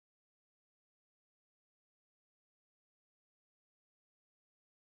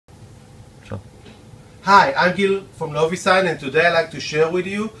Sure. Hi, I'm Gil from NoviSign, and today I'd like to share with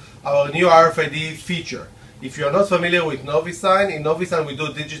you our new RFID feature. If you're not familiar with NoviSign, in NoviSign we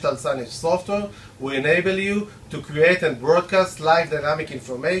do digital signage software. We enable you to create and broadcast live dynamic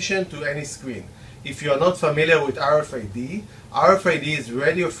information to any screen. If you're not familiar with RFID, RFID is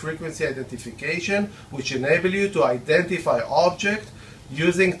radio frequency identification, which enable you to identify objects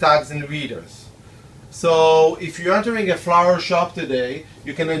using tags and readers. So if you're entering a flower shop today,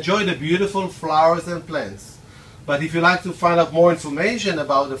 you can enjoy the beautiful flowers and plants. But if you'd like to find out more information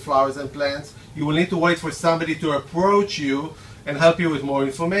about the flowers and plants, you will need to wait for somebody to approach you and help you with more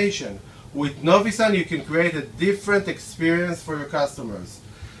information. With NoviSign, you can create a different experience for your customers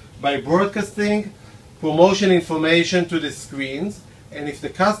by broadcasting promotion information to the screens. And if the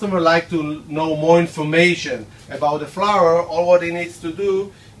customer like to know more information about the flower, all what he needs to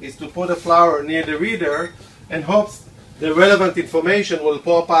do is to put a flower near the reader and hopes the relevant information will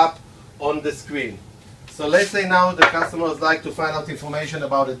pop up on the screen. So let's say now the customers like to find out information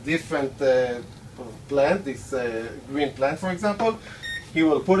about a different plant, this green plant for example. He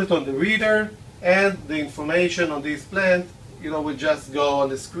will put it on the reader and the information on this plant will just go on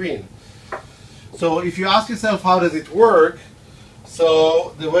the screen. So if you ask yourself how does it work,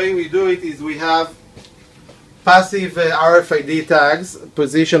 so the way we do it is we have passive RFID tags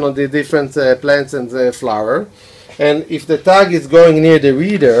positioned on the different plants and the flower. And if the tag is going near the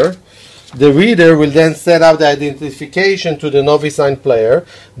reader will then set up the identification to the NoviSign player.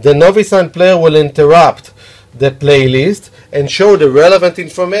 The NoviSign player will interrupt the playlist and show the relevant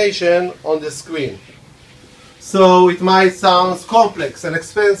information on the screen. So it might sound complex and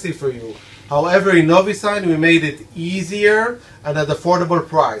expensive for you. However, in NoviSign we made it easier and at affordable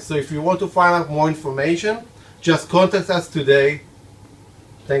price. So if you want to find out more information, just contact us today.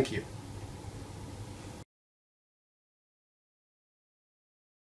 Thank you.